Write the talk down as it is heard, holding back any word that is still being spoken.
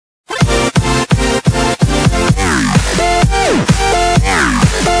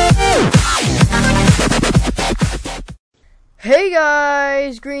Hey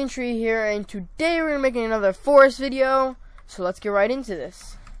guys, Green Tree here, and today we're gonna be making another forest video. So let's get right into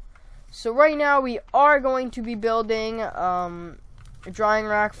this. So right now we are going to be building a drying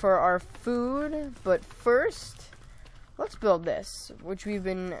rack for our food, but first let's build this, which we've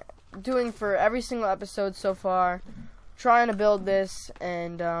been doing for every single episode so far, trying to build this.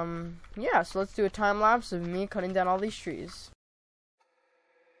 And yeah, so let's do a time lapse of me cutting down all these trees.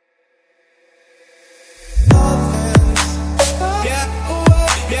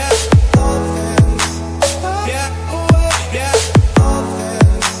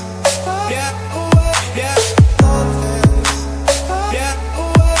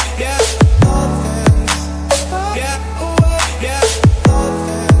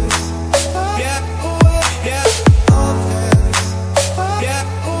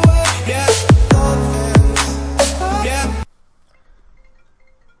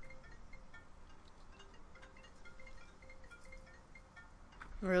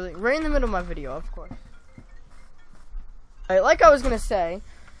 Really, right in the middle of my video, of course. Alright, like I was gonna say,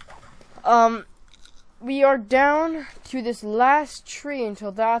 we are down to this last tree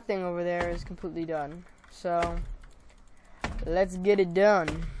until that thing over there is completely done. So, let's get it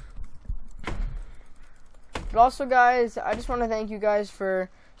done. But also, guys, I just want to thank you guys for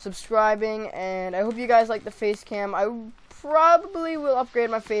subscribing, and I hope you guys like the face cam. I probably will upgrade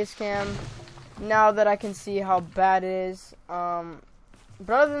my face cam now that I can see how bad it is.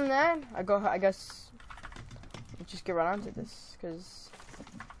 But other than that, I guess let's just get right onto this, cause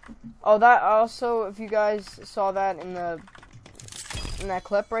that also, if you guys saw that in that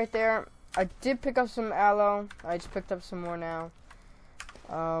clip right there, I did pick up some aloe. I just picked up some more now.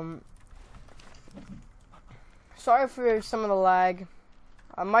 Sorry for some of the lag.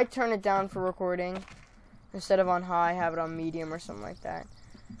 I might turn it down for recording instead of on high, have it on medium or something like that.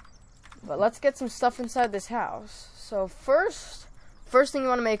 But let's get some stuff inside this house. So first thing you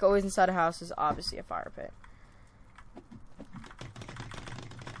want to make always inside a house is obviously a fire pit.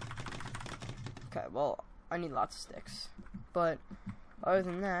 Okay, well, I need lots of sticks. But other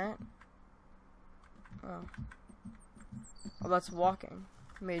than that, oh, that's walking.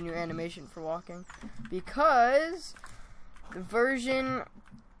 I made a new animation for walking because the version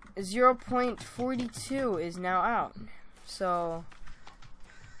 0.42 is now out. So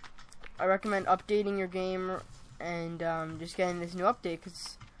I recommend updating your game and just getting this new update,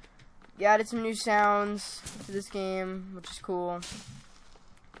 because you added some new sounds to this game, which is cool.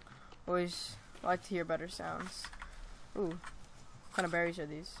 Always like to hear better sounds. Ooh, what kind of berries are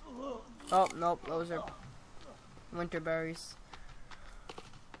these? Oh, nope, those are winter berries.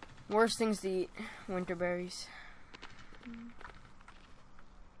 Worst things to eat, winter berries.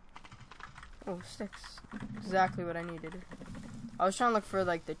 Oh, sticks. Exactly what I needed. I was trying to look for,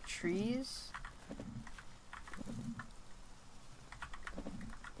 like, the trees.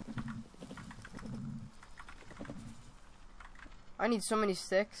 I need so many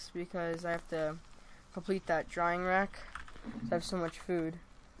sticks because I have to complete that drying rack. I have so much food.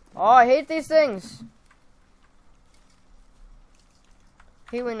 Oh, I hate these things!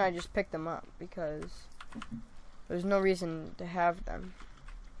 I hate when I just pick them up because there's no reason to have them.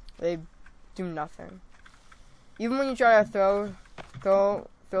 They do nothing. Even when you try to throw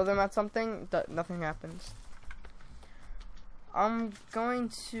them at something, nothing happens. I'm going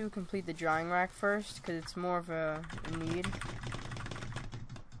to complete the drying rack first because it's more of a need.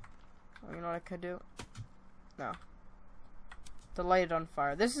 You know what I could do? No. To light it on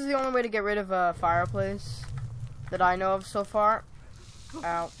fire. This is the only way to get rid of a fireplace that I know of so far.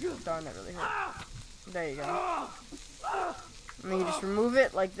 Ow. Darn, that really hurt. There you go. And then you just remove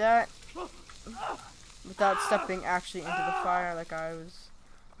it like that, without stepping actually into the fire like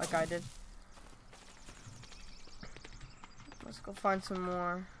I did. Let's go find some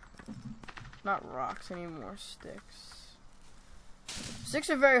more, not rocks, any more sticks. Sticks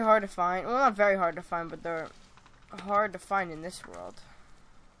are very hard to find. Well, not very hard to find, but they're hard to find in this world.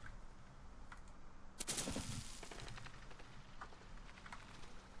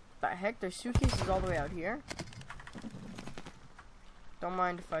 The heck? There's suitcases all the way out here? Don't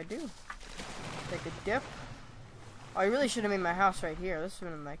mind if I do. Take a dip. Oh, I really should have made my house right here. This would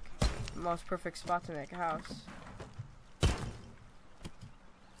have been like the most perfect spot to make a house.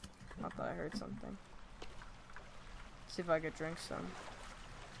 I thought I heard something. See if I could drink some.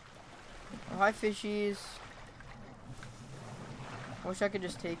 Oh, hi, fishies. I wish I could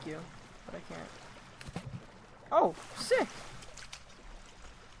just take you, but I can't. Oh, sick!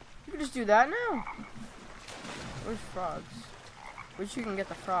 You can just do that now? Where's frogs? Wish you can get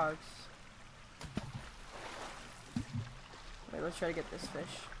the frogs. Wait, let's try to get this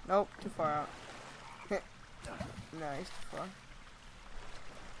fish. Nope, too far out. Nice. But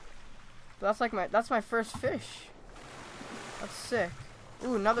that's my first fish. That's sick.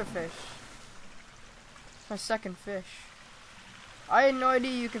 Ooh, another fish. My second fish. I had no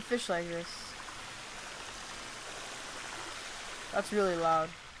idea you could fish like this. That's really loud.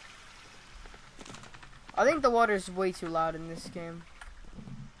 I think the water is way too loud in this game.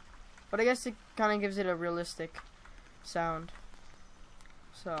 But I guess it kind of gives it a realistic sound.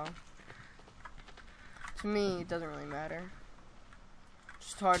 So, to me, it doesn't really matter. It's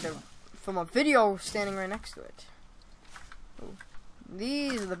just hard to film a video standing right next to it. Ooh.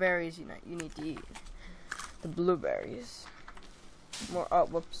 These are the berries you need to eat. The blueberries. More. Oh,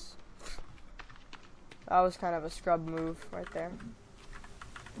 whoops. That was kind of a scrub move right there.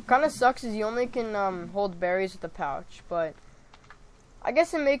 Kind of sucks is you only can hold berries with a pouch, but I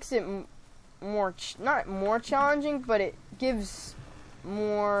guess it makes it more not more challenging, but it gives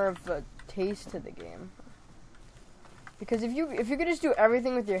more of a taste to the game. Because if you could just do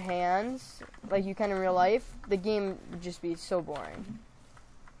everything with your hands like you can in real life, the game would just be so boring.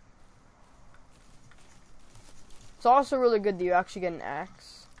 It's also really good that you actually get an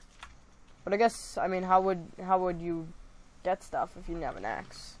axe. But I guess, I mean, how would you get stuff if you didn't have an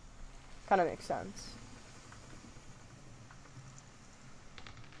axe? Kind of makes sense.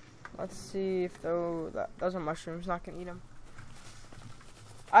 Let's see if those are mushrooms. Not gonna eat them.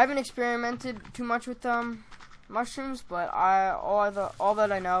 I haven't experimented too much with mushrooms, but all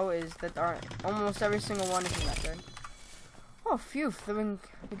that I know is that almost every single one is a method. Oh, phew! Then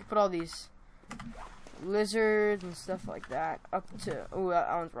we can put all these lizards and stuff like that up to. Oh,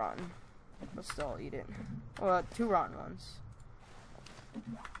 that one's rotten. But still, I'll eat it. Oh, 2 rotten ones.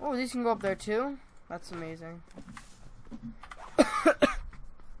 Oh, these can go up there too. That's amazing.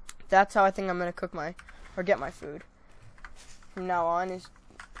 That's how I think I'm gonna cook or get my food from now on, is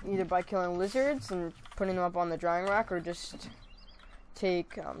either by killing lizards and putting them up on the drying rack, or just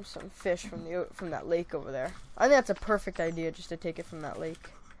take some fish from that lake over there. I think that's a perfect idea, just to take it from that lake.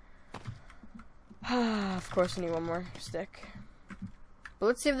 Of course, I need one more stick. But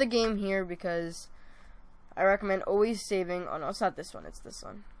let's save the game here, because I recommend always saving. Oh no, it's not this one, it's this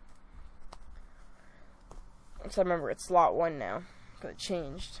one. So I remember it's slot 1 now, because it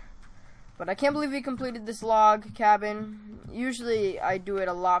changed. But I can't believe we completed this log cabin. Usually I do it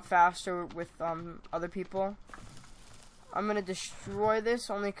a lot faster with other people. I'm gonna destroy this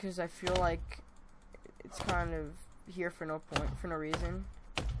only because I feel like it's kind of here for no reason.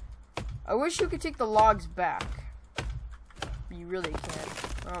 I wish you could take the logs back. You really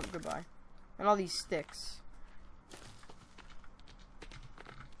can't. Oh, goodbye. And all these sticks.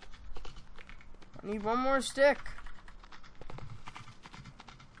 I need one more stick.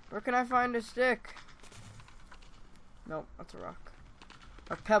 Where can I find a stick? Nope, that's a rock.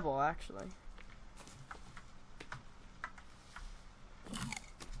 A pebble, actually.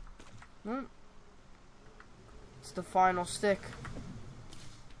 It's the final stick.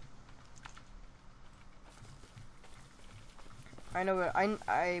 I know what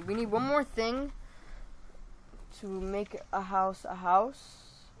we need one more thing to make a house a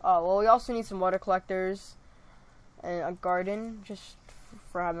house. Oh, well, we also need some water collectors and a garden, just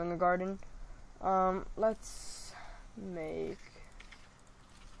for having a garden. Let's make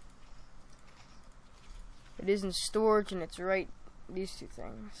it is in storage, and it's right these 2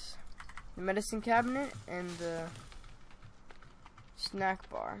 things: the medicine cabinet and the snack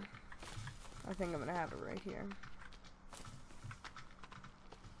bar. I think I'm gonna have it right here.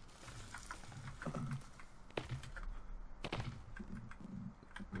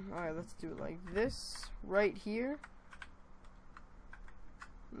 Alright, let's do it like this right here.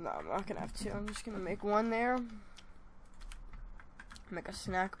 No, I'm not gonna have 2. I'm just gonna make 1 there. Make a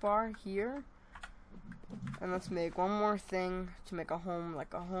snack bar here. And let's make 1 more thing to make a home,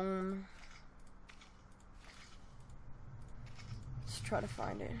 like a home. Let's try to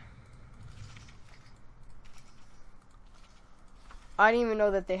find it. I didn't even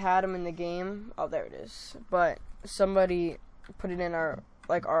know that they had them in the game. Oh, there it is. But somebody put it in our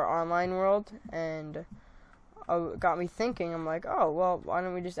online world, and got me thinking. I'm like, oh, well, why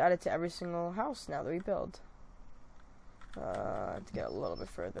don't we just add it to every single house now that we build? To get a little bit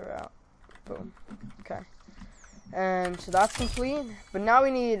further out. Boom. Okay. And so that's complete. But now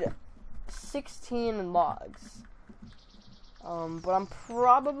we need 16 logs. But I'm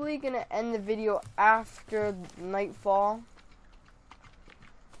probably going to end the video after nightfall.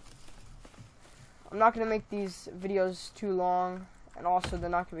 I'm not going to make these videos too long. And also, they're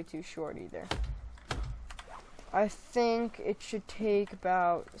not going to be too short either. I think it should take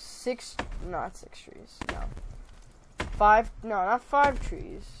about 6, not 6 trees, no. 5, no, not 5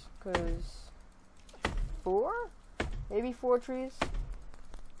 trees, because 4? Maybe 4 trees?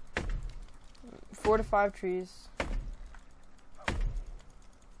 4 to 5 trees.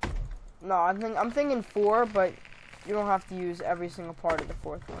 No, I'm thinking 4, but you don't have to use every single part of the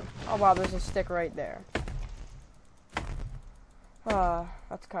 4th one. Oh wow, there's a stick right there.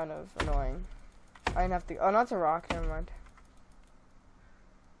 That's kind of annoying. I didn't have to. Oh, that's a rock. Never mind.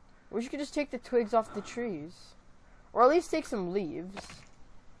 Wish you could just take the twigs off the trees, or at least take some leaves.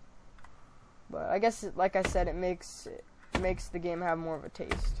 But I guess, like I said, it makes the game have more of a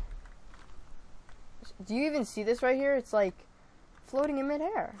taste. Do you even see this right here? It's like floating in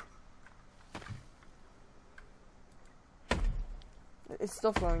midair. It's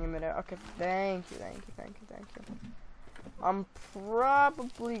still floating in midair. Okay, thank you. I'm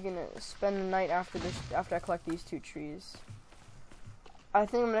probably gonna spend the night after I collect these 2 trees. I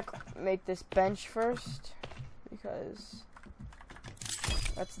think I'm gonna make this bench first, because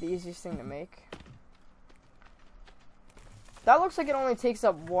that's the easiest thing to make. That looks like it only takes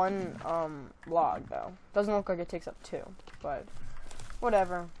up 1 log, though. Doesn't look like it takes up 2, but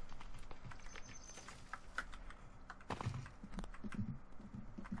whatever.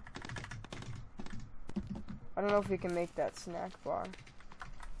 I don't know if we can make that snack bar.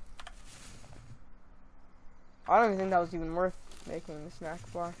 I don't even think that was even worth making the snack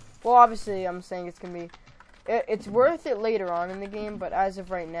bar. Well, obviously, I'm saying it's gonna be. It's worth it later on in the game, but as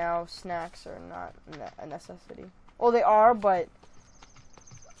of right now, snacks are not a necessity. Well, they are, but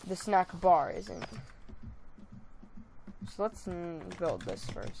the snack bar isn't. So let's build this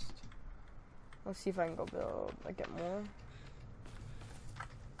first. Let's see if I can go build. Get more.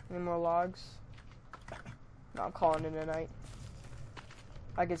 Any more logs? No, I'm calling it a night.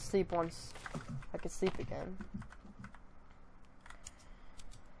 I could sleep once. I could sleep again.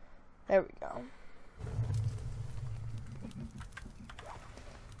 There we go.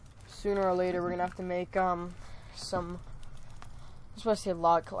 Sooner or later, we're gonna have to make some. I'm supposed to say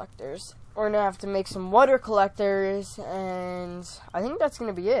log collectors. We're gonna have to make some water collectors, and I think that's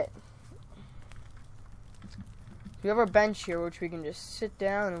gonna be it. We have our bench here, which we can just sit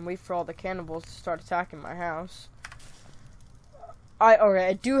down and wait for all the cannibals to start attacking my house.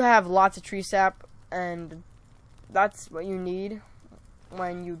 I do have lots of tree sap, and that's what you need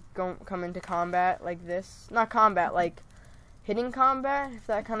when you come into combat like this. Not combat, like hitting combat, if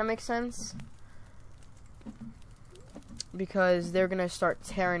that kind of makes sense. Because they're gonna start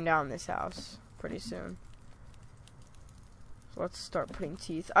tearing down this house pretty soon. So let's start putting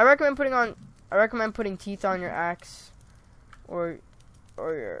teeth. I recommend putting teeth on your axe, or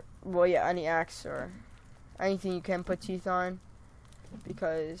your, well, yeah, any axe or anything you can put teeth on,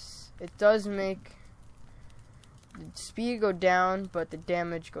 because it does make the speed go down, but the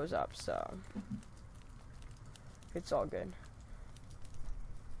damage goes up, so it's all good.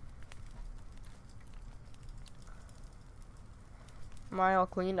 Am I all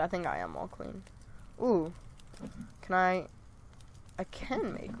cleaned? I think I am all clean. Ooh, can I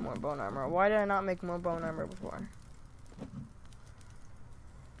can make more bone armor. Why did I not make more bone armor before?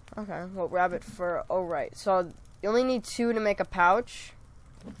 Okay, well, rabbit fur. Oh, right. So, you only need 2 to make a pouch.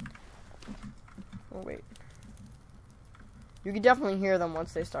 Oh, wait. You can definitely hear them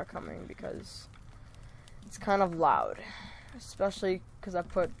once they start coming, because it's kind of loud. Especially because I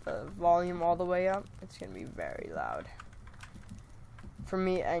put the volume all the way up. It's going to be very loud. For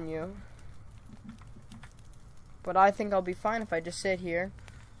me and you. But I think I'll be fine if I just sit here.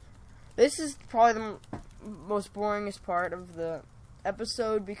 This is probably the most boringest part of the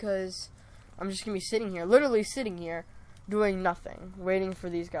episode, because I'm just going to be sitting here, literally sitting here, doing nothing, waiting for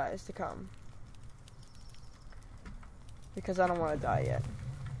these guys to come. Because I don't want to die yet.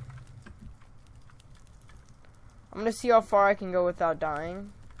 I'm going to see how far I can go without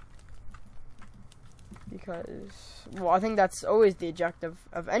dying. Because, well, I think that's always the objective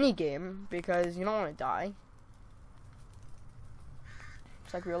of any game, because you don't want to die.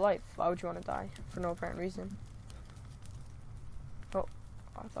 It's like real life. Why would you want to die? For no apparent reason. Oh,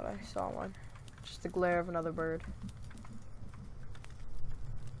 I thought I saw one. Just the glare of another bird.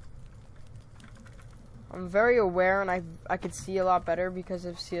 I'm very aware, and I could see a lot better because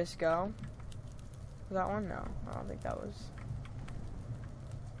of CSGO. Was that one? No, I don't think that was.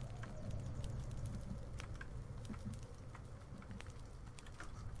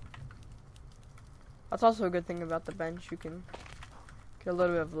 That's also a good thing about the bench. You can get a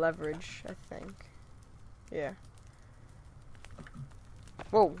little bit of leverage, I think. Yeah.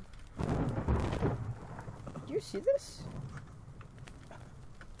 Whoa. Do you see this?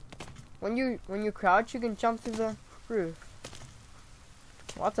 When you crouch, you can jump through the roof.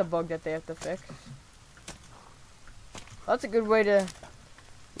 Well, that's a bug that they have to fix. That's a good way to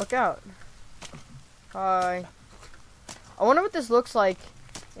look out. Hi. I wonder what this looks like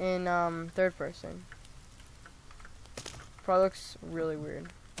in third person. Probably looks really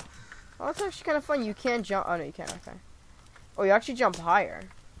weird. Oh, that's actually kind of fun. You can jump. Oh no, you can't. Okay. Oh, you actually jump higher.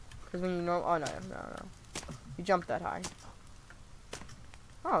 Because when you know. Oh no, no. You jump that high.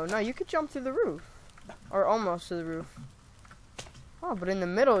 Oh no, you could jump through the roof, or almost to the roof. Oh, but in the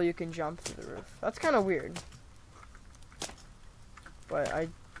middle you can jump through the roof. That's kind of weird. But I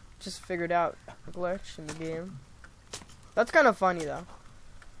just figured out a glitch in the game. That's kind of funny though.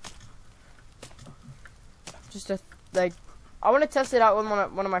 Just to like, I want to test it out with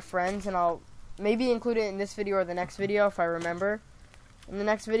one of my friends, and I'll maybe include it in this video or the next video if I remember. In the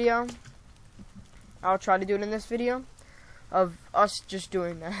next video, I'll try to do it in this video of us just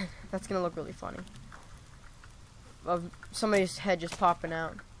doing that. That's gonna look really funny. Of somebody's head just popping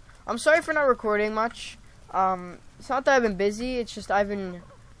out. I'm sorry for not recording much. It's not that I've been busy. It's just I've been.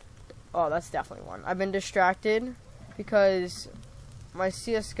 Oh, that's definitely one. I've been distracted because my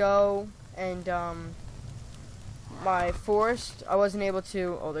CS:GO and my Forest, I wasn't able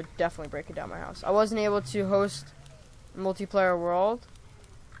to. Oh, they're definitely breaking down my house. I wasn't able to host multiplayer world,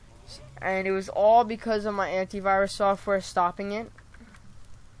 and it was all because of my antivirus software stopping it,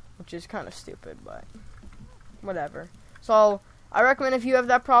 which is kind of stupid, but whatever. So I recommend if you have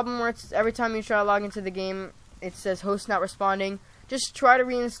that problem where it's every time you try to log into the game, it says host not responding. Just try to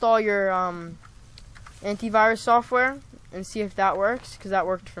reinstall your antivirus software and see if that works, because that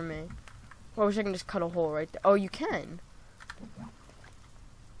worked for me. I wish I can just cut a hole right there. Oh, you can.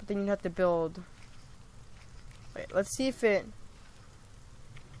 But then you'd have to build. Wait, let's see if it.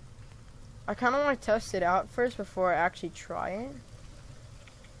 I kind of want to test it out first before I actually try it.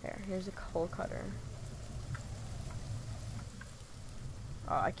 Here's a hole cutter.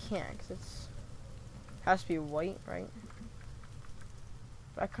 Oh, I can't because it's has to be white, right?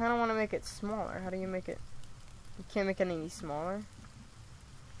 But I kind of want to make it smaller. How do you make it? You can't make it any smaller.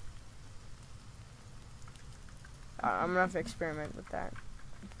 I'm gonna have to experiment with that.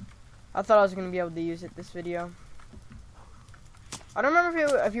 I thought I was gonna be able to use it this video. I don't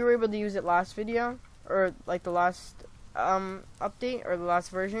remember if you were able to use it last video or like the last update or the last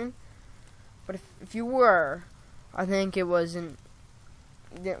version. But if you were, I think it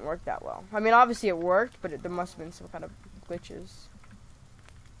didn't work that well. I mean, obviously it worked, but there must have been some kind of glitches.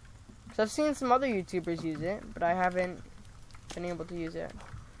 Cause I've seen some other YouTubers use it, but I haven't been able to use it.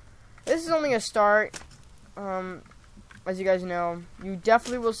 This is only a start. As you guys know, you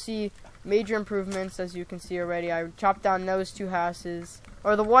definitely will see major improvements, as you can see already. I chopped down those two houses,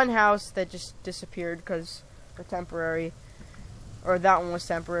 or the one house that just disappeared because they're temporary, or that one was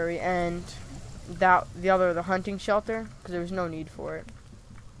temporary, and the hunting shelter, because there was no need for it.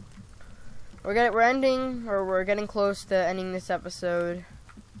 We're getting close to ending this episode.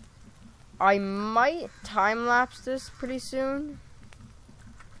 I might time lapse this pretty soon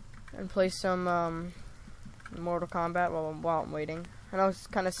and play some Mortal Kombat while I'm waiting. I know it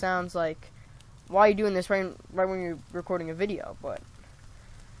kind of sounds like, why are you doing this right when you're recording a video? But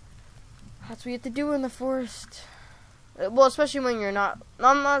that's what you have to do in the forest. Well, especially when you're not.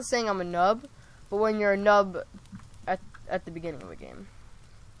 I'm not saying I'm a nub, but when you're a nub at the beginning of a game.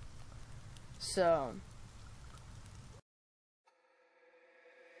 So.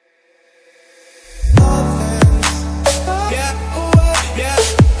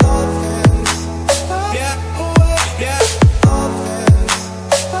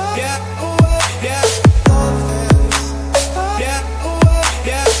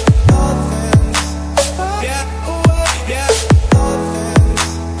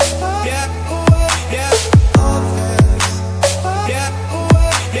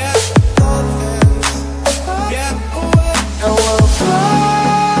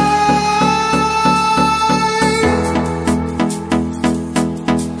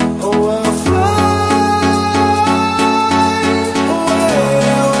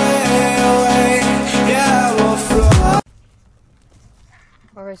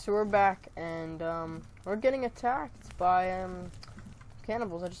 Okay, so we're back, and we're getting attacked by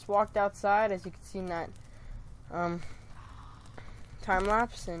cannibals. I just walked outside, as you can see in that time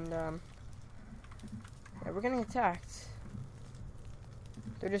lapse, and yeah, we're getting attacked.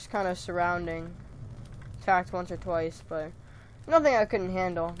 They're just kind of surrounding. Attacked once or twice, but nothing I couldn't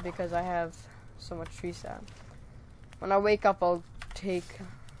handle because I have so much tree sap. When I wake up, I'll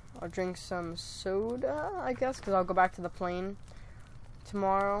drink some soda, I guess, because I'll go back to the plane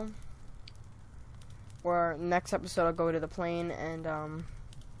tomorrow, or next episode I'll go to the plane and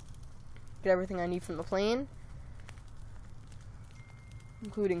get everything I need from the plane,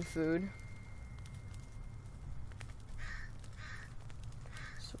 including food.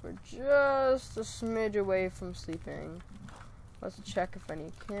 So we're just a smidge away from sleeping. Let's check if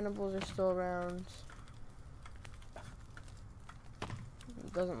any cannibals are still around.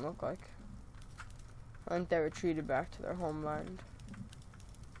 It doesn't look like. I think they retreated back to their homeland.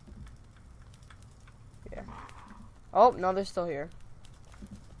 Yeah. Oh, no, they're still here.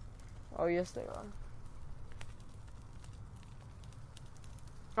 Oh, yes, they are.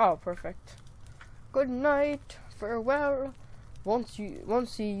 Oh, perfect. Good night, farewell. Won't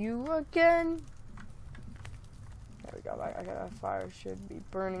see you again. There we go. I got a fire. Should be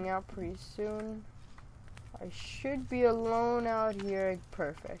burning out pretty soon. I should be alone out here.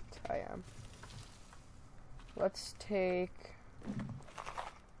 Perfect. I am. Let's take.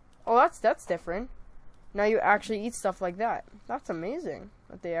 Oh, that's different. Now you actually eat stuff like that. That's amazing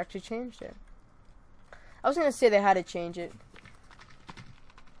that they actually changed it. I was gonna say they had to change it.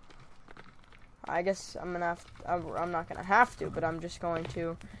 I guess I'm not gonna have to, but I'm just going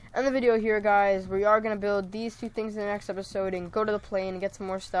to end the video here, guys. We are gonna build these two things in the next episode and go to the plane and get some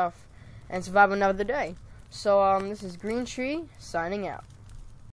more stuff and survive another day. So this is Green Tree signing out.